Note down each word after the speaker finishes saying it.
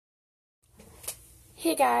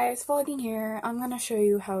Hey guys, Vlogging here. I'm gonna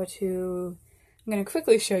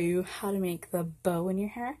quickly show you how to make the bow in your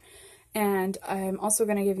hair. And I'm also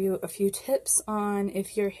gonna give you a few tips on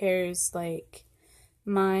if your hair's like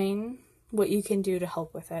mine, what you can do to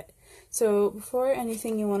help with it. So before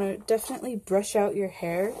anything, you wanna definitely brush out your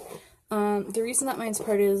hair. The reason that mine's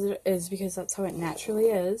parted is because that's how it naturally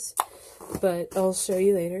is, but I'll show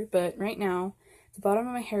you later. But right now, the bottom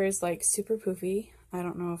of my hair is like super poofy. I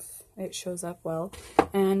don't know if it shows up well.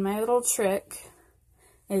 And my little trick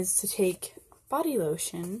is to take body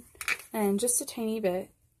lotion and just a tiny bit,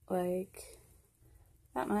 like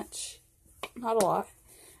that much, not a lot,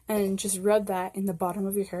 and just rub that in the bottom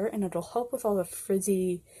of your hair, and it'll help with all the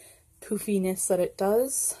frizzy poofiness that it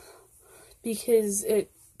does, because it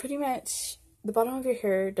pretty much, the bottom of your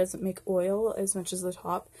hair doesn't make oil as much as the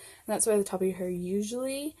top, and that's why the top of your hair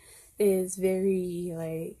usually is very,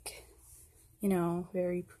 like, you know,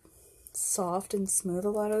 very soft and smooth a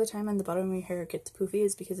lot of the time, and the bottom of your hair gets poofy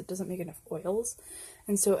is because it doesn't make enough oils.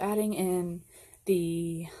 And so adding in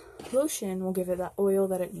the lotion will give it that oil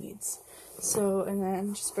that it needs. So, and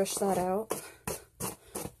then just brush that out.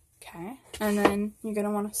 Okay, and then you're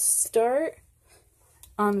gonna want to start,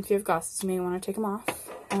 if you have glasses, you may want to take them off.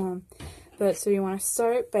 But so you want to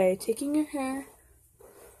start by taking your hair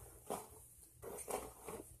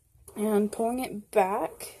and pulling it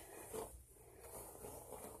back.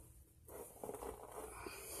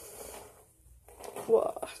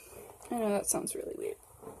 Whoa, I know that sounds really weird,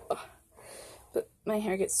 but my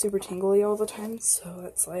hair gets super tingly all the time, so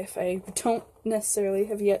that's life. I don't necessarily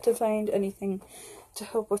have yet to find anything to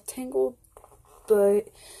help with tangle, but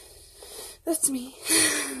that's me.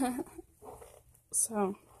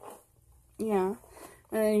 So, yeah,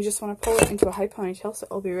 and then you just want to pull it into a high ponytail, so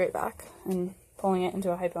I'll be right back and pulling it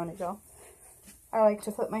into a high ponytail. I like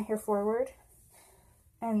to flip my hair forward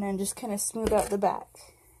and then just kind of smooth out the back.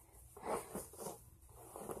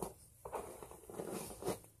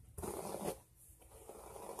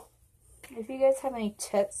 If you guys have any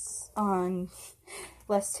tips on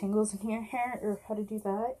less tangles in your hair or how to do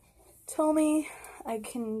that, tell me. I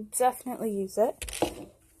can definitely use it.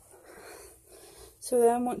 So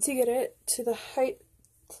then once you get it to the height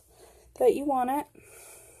that you want it,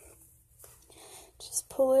 just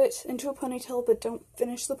pull it into a ponytail, but don't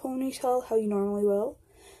finish the ponytail how you normally will.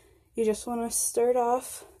 You just want to start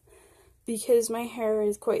off, because my hair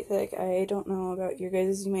is quite thick. I don't know about your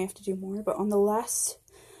guys', you may have to do more, but on the last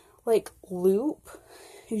like loop,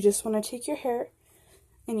 you just want to take your hair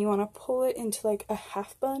and you want to pull it into like a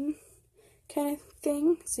half bun kind of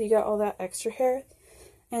thing, so you got all that extra hair,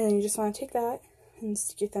 and then you just want to take that and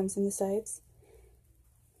stick your thumbs in the sides,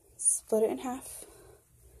 split it in half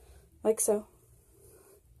like so.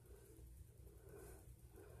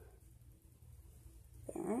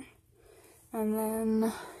 There. And then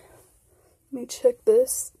let me check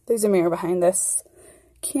this. There's a mirror behind this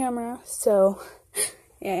camera, so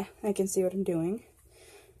yeah, I can see what I'm doing.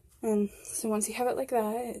 And so once you have it like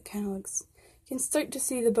that, it kind of looks, you can start to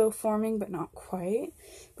see the bow forming, but not quite.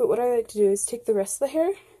 But what I like to do is take the rest of the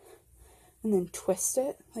hair and then twist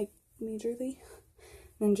it, like majorly,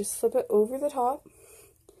 and then just flip it over the top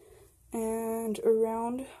and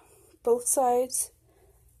around both sides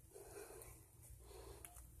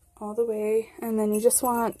all the way. And then you just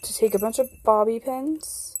want to take a bunch of bobby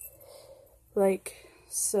pins, like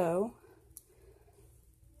so,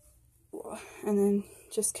 and then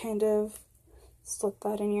just kind of slip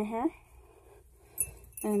that in your hair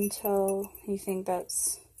until you think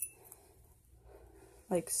that's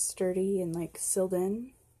like sturdy and like sealed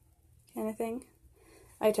in kind of thing.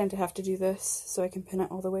 I tend to have to do this so I can pin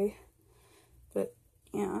it all the way, but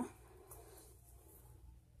yeah.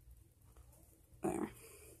 There.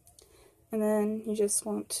 And then you just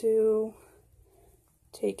want to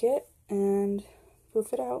take it and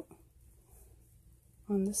poof it out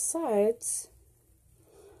on the sides,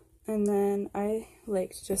 and then I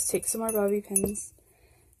like to just take some more bobby pins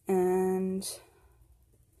and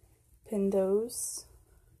pin those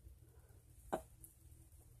up,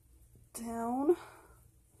 down,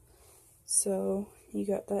 so you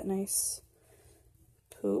got that nice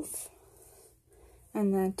poof.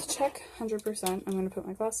 And then to check 100%, I'm going to put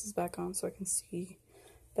my glasses back on so I can see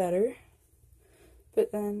better,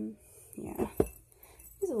 but then, yeah,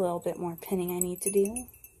 there's a little bit more pinning I need to do.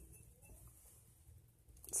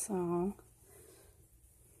 So,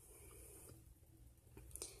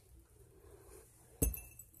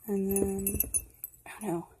 and then, I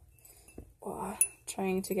don't know,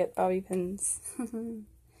 trying to get bobby pins.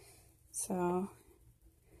 So,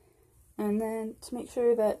 and then to make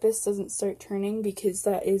sure that this doesn't start turning, because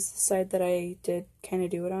that is the side that I did kind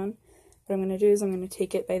of do it on, what I'm going to do is I'm going to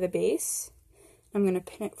take it by the base. I'm going to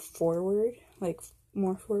pin it forward, like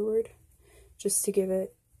more forward, just to give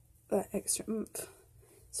it that extra oomph,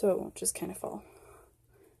 so it won't just kind of fall.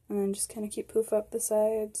 And then just kind of keep poof up the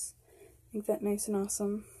sides, make that nice and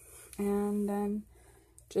awesome. And then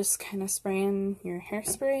just kind of spray in your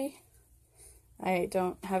hairspray. I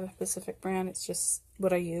don't have a specific brand, it's just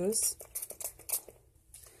what I use.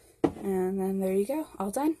 And then there you go,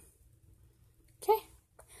 all done. Okay.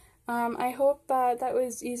 I hope that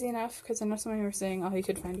was easy enough, because I know some of you were saying all you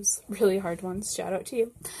could find was really hard ones. Shout out to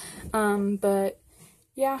you. But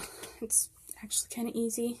yeah, it's actually kind of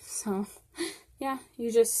easy. So yeah, you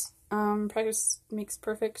just practice makes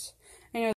perfect.